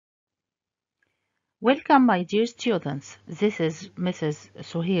Welcome, my dear students. This is Mrs.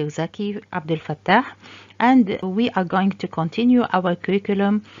 Suhair Zaki Abdel Fattah, and we are going to continue our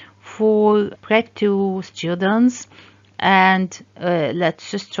curriculum for Prep 2 students. And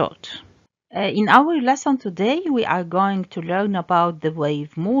let's start. In our lesson today, we are going to learn about the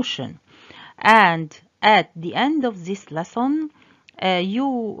wave motion. And at the end of this lesson, you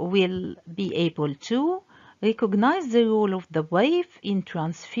will be able to recognize the role of the wave in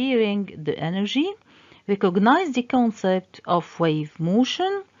transferring the energy, recognize the concept of wave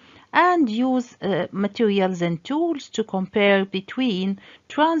motion, and use materials and tools to compare between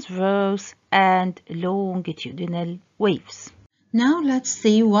transverse and longitudinal waves. Now let's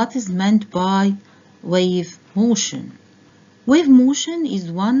see what is meant by wave motion. Wave motion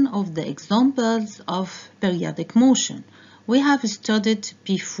is one of the examples of periodic motion. We have studied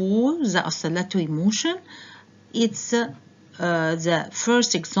before the oscillatory motion. It's the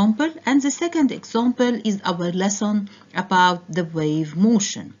first example, and the second example is our lesson about the wave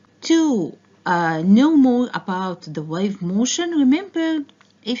motion. To know more about the wave motion, remember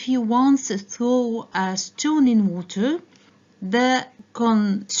if you once throw a stone in water, the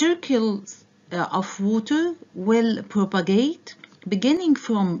circles of water will propagate beginning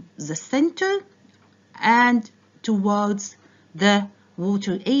from the center and towards the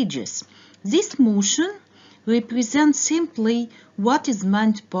water edges. This motion represents simply what is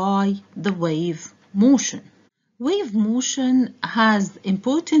meant by the wave motion. Wave motion has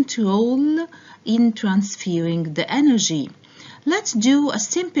important role in transferring the energy. Let's do a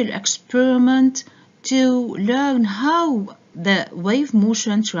simple experiment to learn how the wave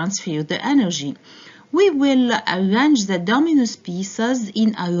motion transfers the energy. We will arrange the dominoes pieces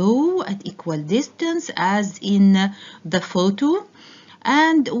in a row at equal distance as in the photo,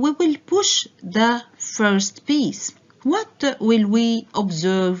 and we will push the first piece. What will we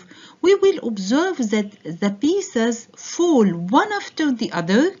observe? We will observe that the pieces fall one after the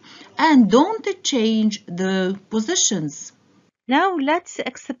other and don't change their positions. Now let's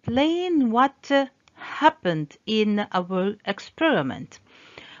explain what happened in our experiment.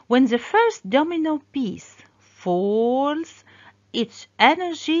 When the first domino piece falls, its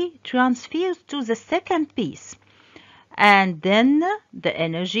energy transfers to the second piece. And then the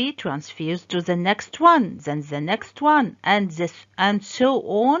energy transfers to the next one, then the next one, and so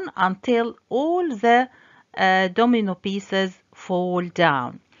on until all the domino pieces fall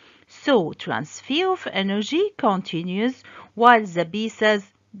down. So transfer of energy continues while the pieces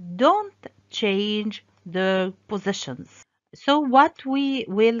don't change their positions. So what we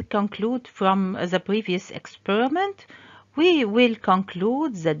will conclude from the previous experiment, we will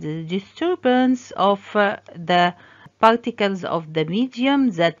conclude that the disturbance of the particles of the medium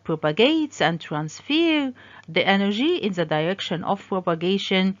that propagates and transfer the energy in the direction of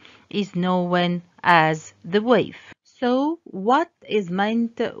propagation is known as the wave. So what is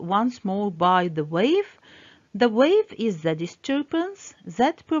meant once more by the wave? The wave is the disturbance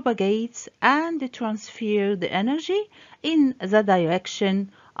that propagates and transfers the energy in the direction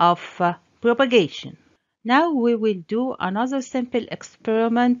of propagation. Now we will do another simple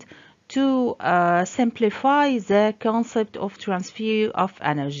experiment to simplify the concept of transfer of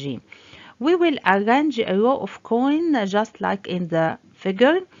energy. We will arrange a row of coins just like in the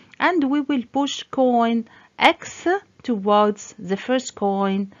figure, and we will push coin X towards the first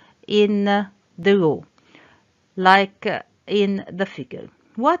coin in the row, like in the figure.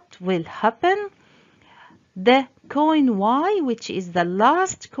 What will happen? The coin Y, which is the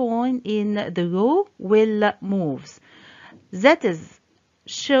last coin in the row, will move. That is,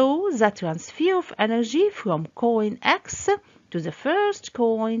 show the transfer of energy from coin X to the first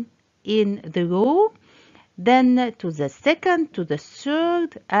coin in the row, then to the second, to the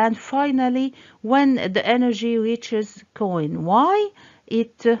third, and finally, when the energy reaches coin Y,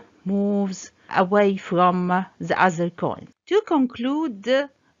 it moves away from the other coin. To conclude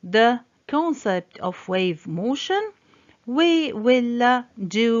the concept of wave motion, we will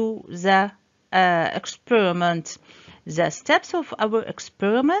do the experiment. The steps of our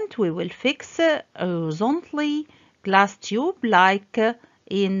experiment: we will fix a horizontally glass tube like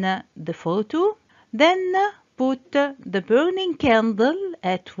in the photo. Then put the burning candle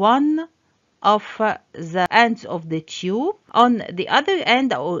at one of the ends of the tube. On the other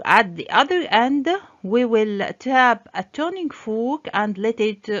end, or at the other end, we will tap a tuning fork and let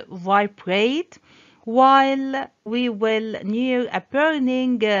it vibrate while we will near a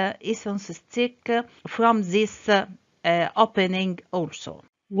burning essence stick from this opening also.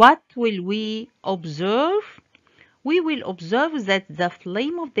 What will we observe? we will observe that the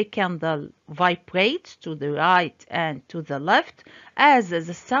flame of the candle vibrates to the right and to the left as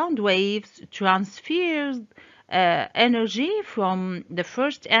the sound waves transfer energy from the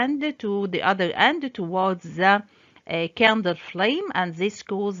first end to the other end towards the candle flame, and this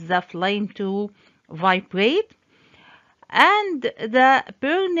causes the flame to vibrate. And the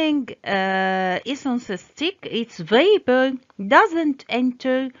burning essence stick, its vapor doesn't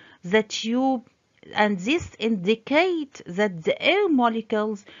enter the tube, and this indicates that the air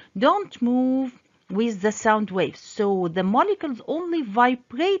molecules don't move with the sound waves. So the molecules only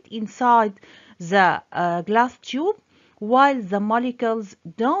vibrate inside the glass tube, while the molecules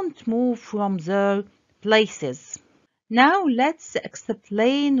don't move from their places. Now let's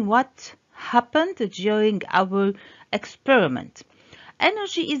explain what happened during our experiment.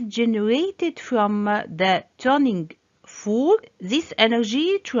 Energy is generated from the tuning fork. This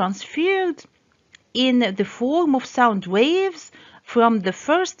energy transferred in the form of sound waves from the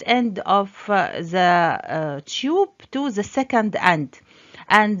first end of the tube to the second end,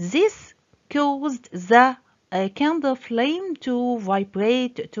 and this caused the candle flame to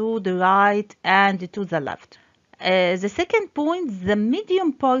vibrate to the right and to the left. The second point, the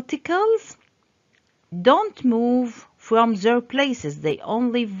medium particles don't move from their places. They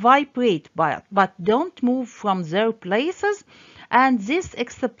only vibrate but don't move from their places, and this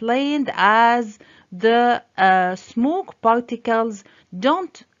explained as the smoke particles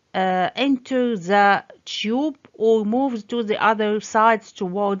don't enter the tube or move to the other sides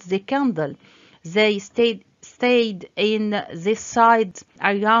towards the candle. They stayed in this side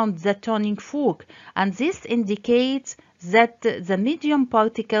around the tuning fork, and this indicates that the medium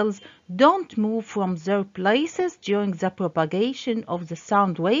particles don't move from their places during the propagation of the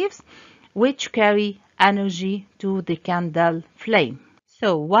sound waves, which carry energy to the candle flame.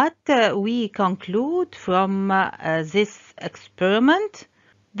 So what we conclude from this experiment: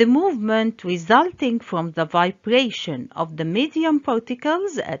 the movement resulting from the vibration of the medium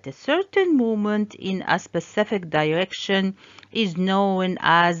particles at a certain moment in a specific direction is known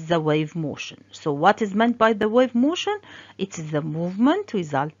as the wave motion. So what is meant by the wave motion? It is the movement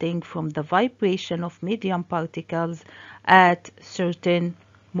resulting from the vibration of medium particles at certain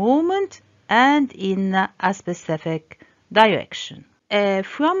moment and in a specific direction.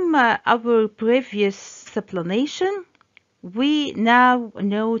 From our previous explanation, we now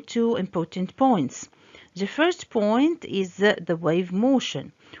know two important points. The first point is the wave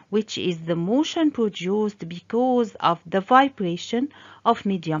motion, which is the motion produced because of the vibration of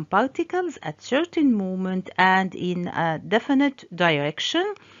medium particles at certain moment and in a definite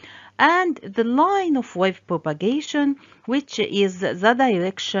direction, and the line of wave propagation, which is the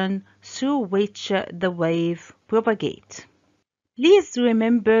direction through which the wave propagates. Please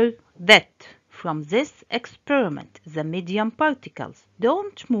remember that from this experiment, the medium particles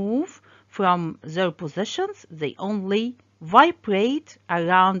don't move from their positions, they only vibrate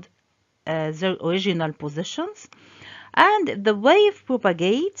around their original positions, and the wave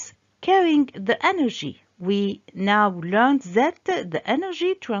propagates carrying the energy. We now learned that the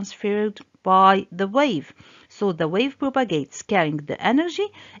energy transferred by the wave. So the wave propagates carrying the energy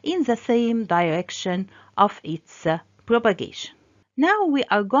in the same direction of its propagation. Now we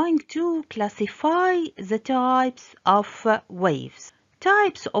are going to classify the types of waves.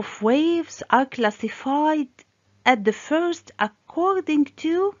 Types of waves are classified at the first according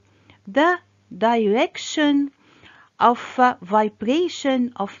to the direction of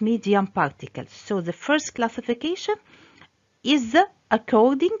vibration of medium particles. So the first classification is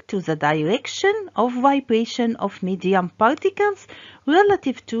according to the direction of vibration of medium particles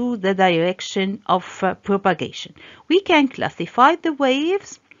relative to the direction of propagation. We can classify the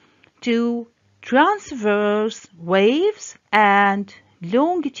waves to transverse waves and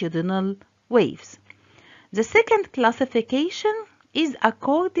longitudinal waves. The second classification is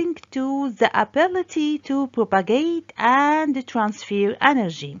according to the ability to propagate and transfer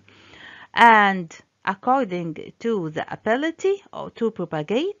energy, and according to the ability to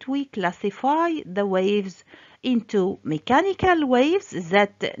propagate, we classify the waves into mechanical waves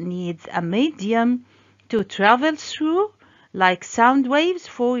that needs a medium to travel through, like sound waves,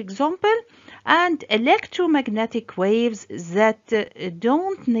 for example, and electromagnetic waves that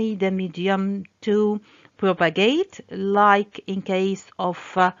don't need a medium to propagate, like in case of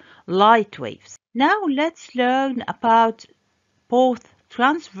light waves. Now let's learn about both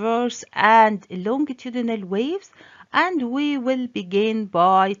transverse and longitudinal waves, and we will begin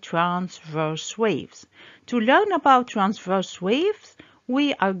by transverse waves. To learn about transverse waves,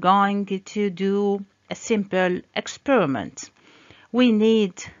 we are going to do a simple experiment. We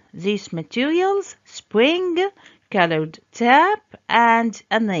need these materials: spring, colored tab and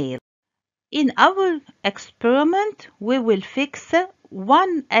a nail. In our experiment, we will fix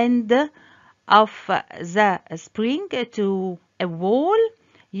one end of the spring to a wall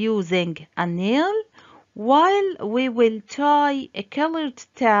using a nail, while we will tie a colored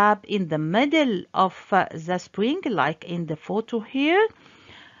tab in the middle of the spring, like in the photo here,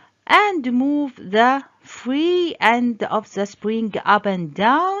 and move the free end of the spring up and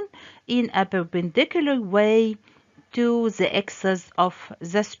down in a perpendicular way to the axis of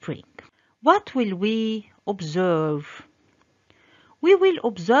the spring. What will we observe? We will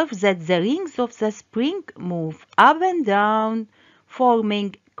observe that the rings of the spring move up and down,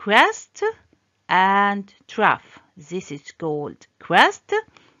 forming crest and trough. This is called crest,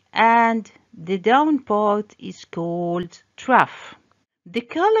 and the down part is called trough. The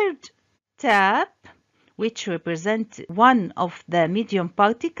colored tab, which represents one of the medium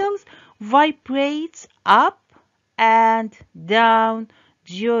particles, vibrates up and down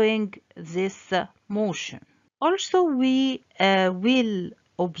during this motion. Also, we will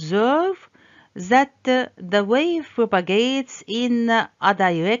observe that the wave propagates in a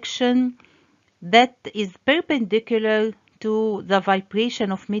direction that is perpendicular to the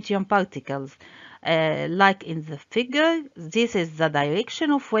vibration of medium particles. Like in the figure, this is the direction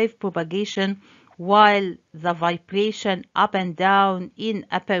of wave propagation, while the vibration up and down in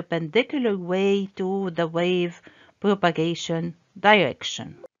a perpendicular way to the wave propagation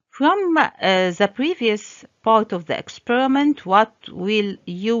direction. From the previous part of the experiment, what will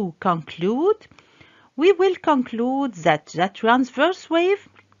you conclude? We will conclude that the transverse wave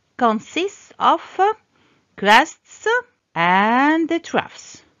consists of crests and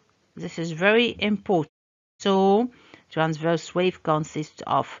troughs. This is very important. So, transverse wave consists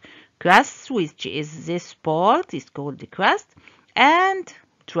of crests, which is this part, is called the crest, and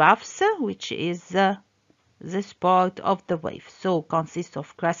troughs, which is this part of the wave. So, consists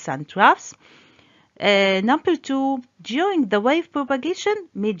of crests and troughs. Number 2, during the wave propagation,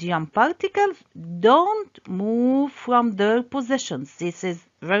 medium particles don't move from their positions. This is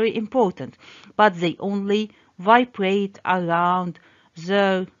very important, but they only vibrate around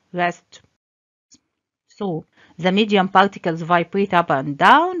their rest. So, the medium particles vibrate up and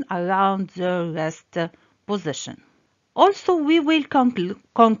down around their rest position. Also, we will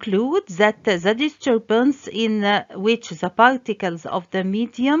conclude that the disturbance in which the particles of the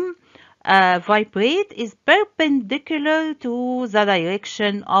medium vibrate is perpendicular to the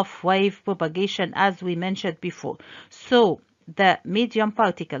direction of wave propagation, as we mentioned before. So, the medium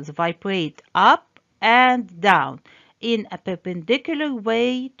particles vibrate up and down in a perpendicular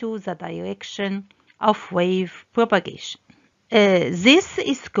way to the direction of wave propagation. This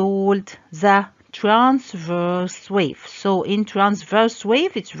is called the transverse wave. So in transverse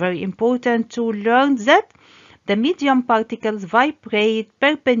wave, it's very important to learn that the medium particles vibrate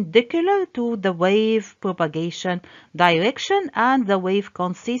perpendicular to the wave propagation direction, and the wave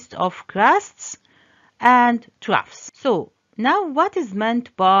consists of crests and troughs. So now what is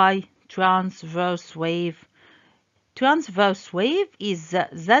meant by transverse wave? Transverse wave is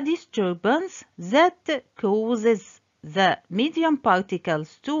the disturbance that causes the medium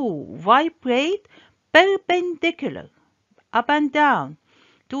particles to vibrate perpendicular up and down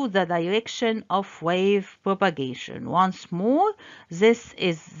to the direction of wave propagation. Once more, this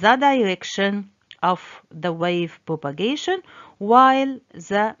is the direction of the wave propagation, while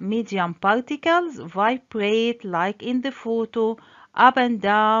the medium particles vibrate, like in the photo, up and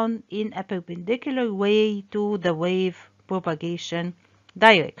down in a perpendicular way to the wave propagation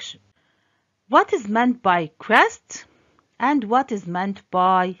direction. What is meant by crest and what is meant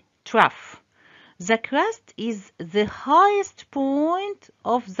by trough? The crest is the highest point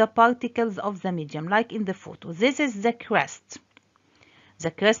of the particles of the medium, like in the photo. This is the crest.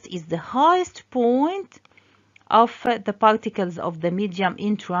 The crest is the highest point of the particles of the medium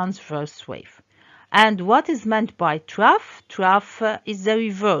in transverse wave. And what is meant by trough? Trough is the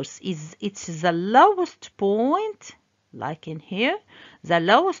reverse. It's the lowest point, like in here, the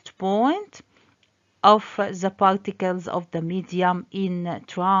lowest point of the particles of the medium in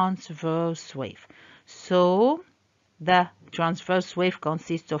transverse wave. So the transverse wave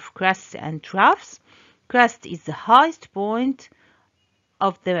consists of crests and troughs. Crest is the highest point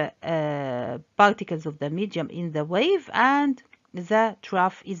of the particles of the medium in the wave, and the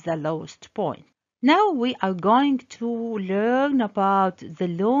trough is the lowest point. Now we are going to learn about the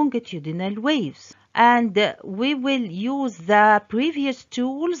longitudinal waves, and we will use the previous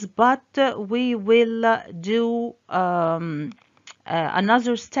tools, but we will do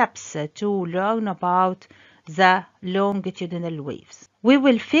another steps to learn about the longitudinal waves. We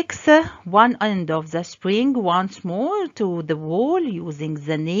will fix one end of the spring once more to the wall using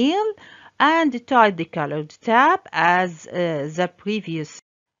the nail and tie the colored tab as the previous.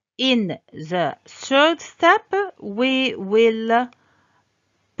 In the third step, we will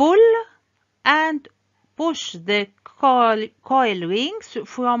pull and push the coil rings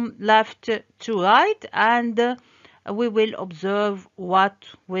from left to right, and we will observe what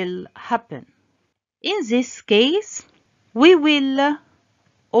will happen. In this case, we will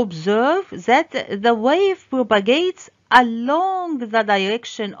observe that the wave propagates along the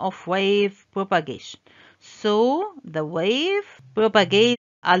direction of wave propagation. So the wave propagates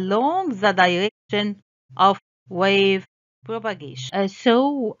along the direction of wave propagation.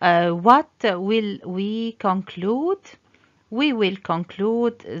 What will we conclude? We will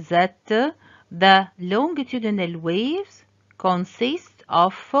conclude that the longitudinal waves consist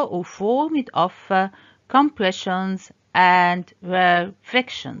of or formed of compressions and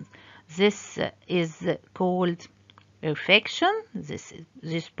rarefactions. This is called rarefaction.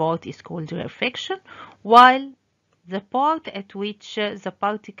 This part is called rarefaction, while the part at which the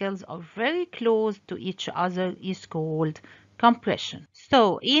particles are very close to each other is called compression.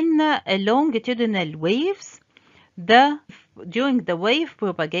 So in longitudinal waves, during the wave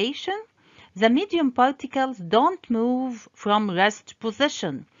propagation, the medium particles don't move from rest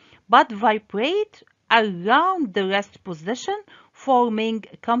position, but vibrate around the rest position, forming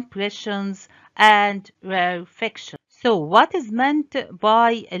compressions and rarefaction. So what is meant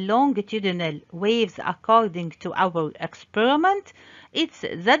by longitudinal waves according to our experiment? It's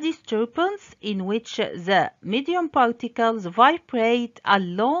the disturbance in which the medium particles vibrate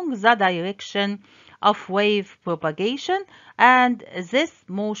along the direction of wave propagation, and this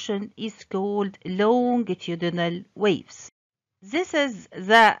motion is called longitudinal waves. This is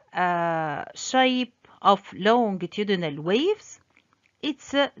the shape of longitudinal waves.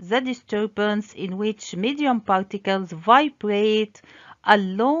 It's the disturbance in which medium particles vibrate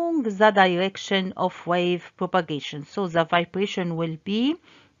along the direction of wave propagation. So the vibration will be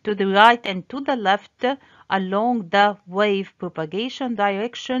to the right and to the left along the wave propagation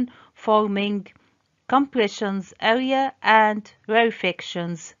direction, forming compressions area and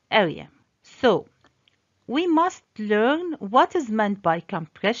rarefactions area. So we must learn what is meant by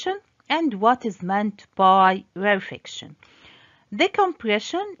compression and what is meant by rarefaction. The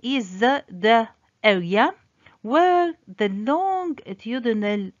compression is the area where the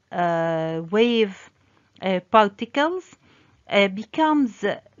longitudinal wave particles becomes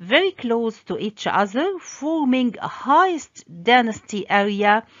very close to each other, forming a highest density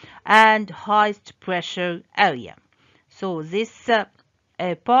area and highest pressure area. So this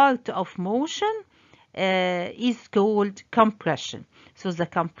part of motion is called compression. So the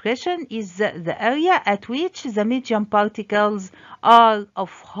compression is the area at which the medium particles are of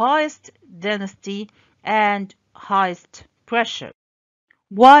highest density and highest pressure.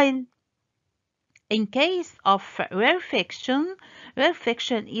 While in case of rarefaction,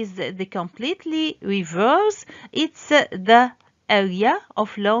 rarefaction is the completely reverse. It's the area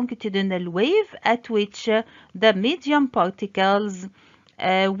of longitudinal wave at which the medium particles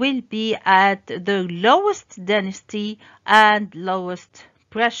will be at the lowest density and lowest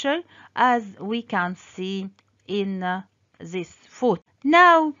pressure, as we can see in this photo.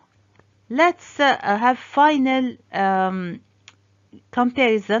 Now let's have final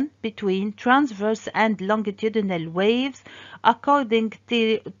comparison between transverse and longitudinal waves according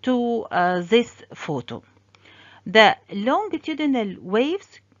to this photo. The longitudinal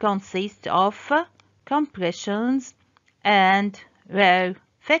waves consist of compressions and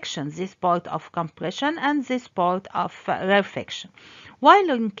rarefactions, this part of compression and this part of rarefaction. While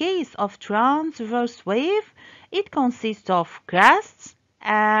in case of transverse wave, it consists of crests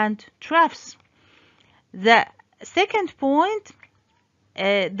and troughs. The second point,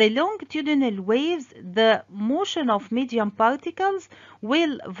 the longitudinal waves, the motion of medium particles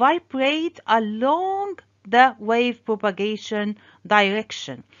will vibrate along the wave propagation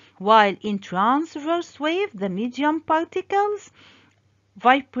direction, while in transverse wave, the medium particles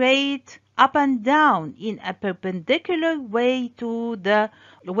vibrate up and down in a perpendicular way to the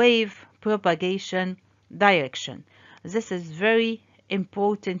wave propagation direction. This is very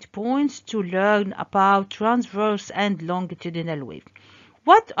important points to learn about transverse and longitudinal wave.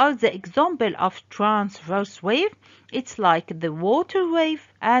 What are the example of transverse wave? It's like the water wave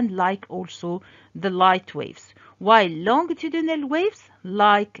and like also the light waves, while longitudinal waves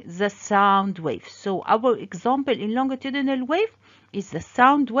like the sound wave. So our example in longitudinal wave is the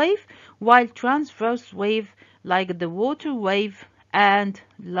sound wave, while transverse wave like the water wave and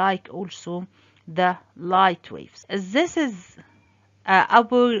like also the light waves. This is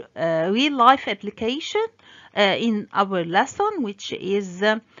our real life application in our lesson, which is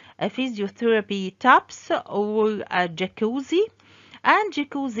a physiotherapy tubs or a jacuzzi. And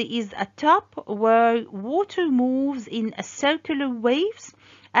jacuzzi is a tub where water moves in a circular waves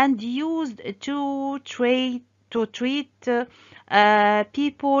and used to treat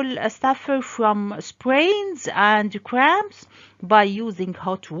people suffer from sprains and cramps by using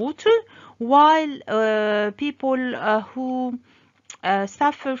hot water, while people who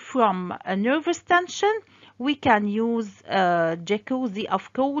suffer from a nervous tension, we can use a jacuzzi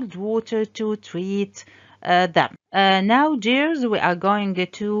of cold water to treat them. Now, dears, we are going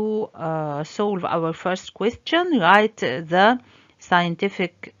to solve our first question. Write the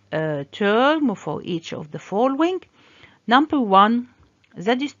scientific term for each of the following. Number 1,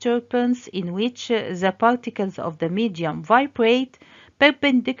 the disturbance in which the particles of the medium vibrate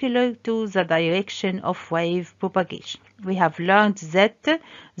perpendicular to the direction of wave propagation. We have learned that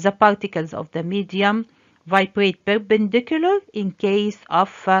the particles of the medium vibrate perpendicular in case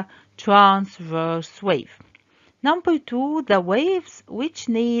of a transverse wave. Number 2, the waves which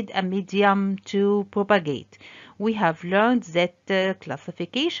need a medium to propagate. We have learned that the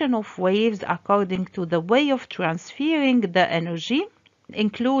classification of waves according to the way of transferring the energy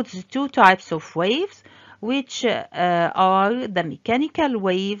includes two types of waves, which are the mechanical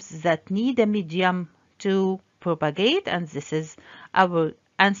waves that need a medium to propagate, and this is our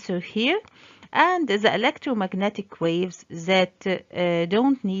answer here, and the electromagnetic waves that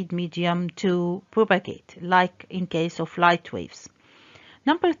don't need medium to propagate, like in case of light waves.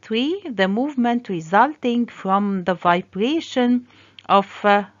 Number 3, the movement resulting from the vibration of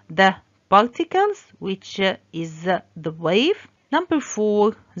the particles, which is the wave. Number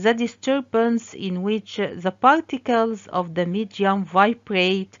 4, the disturbance in which the particles of the medium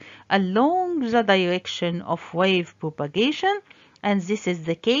vibrate along the direction of wave propagation, and this is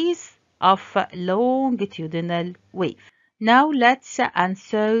the case of longitudinal wave. Now let's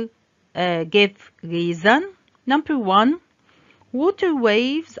answer, give reason. Number 1, water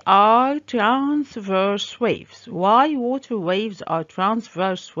waves are transverse waves. Why water waves are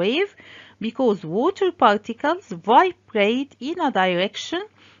transverse wave? Because water particles vibrate in a direction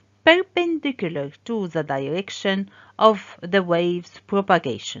perpendicular to the direction of the wave's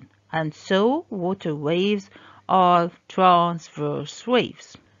propagation, and so water waves are transverse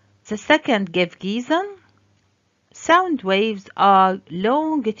waves. The second give reason. Sound waves are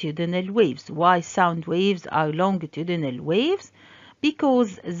longitudinal waves. Why sound waves are longitudinal waves?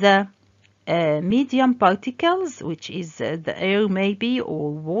 Because the medium particles, which is the air maybe,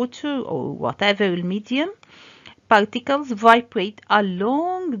 or water, or whatever medium, particles vibrate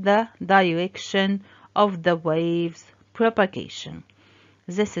along the direction of the wave's propagation.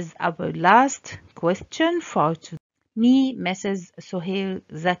 This is our last question for today. Me, Mrs. Sohail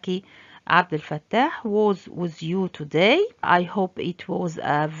Zaki Abdel Fattah, was with you today. I hope it was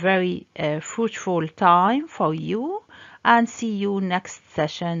a very fruitful time for you, and see you next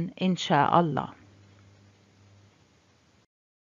session, inshallah.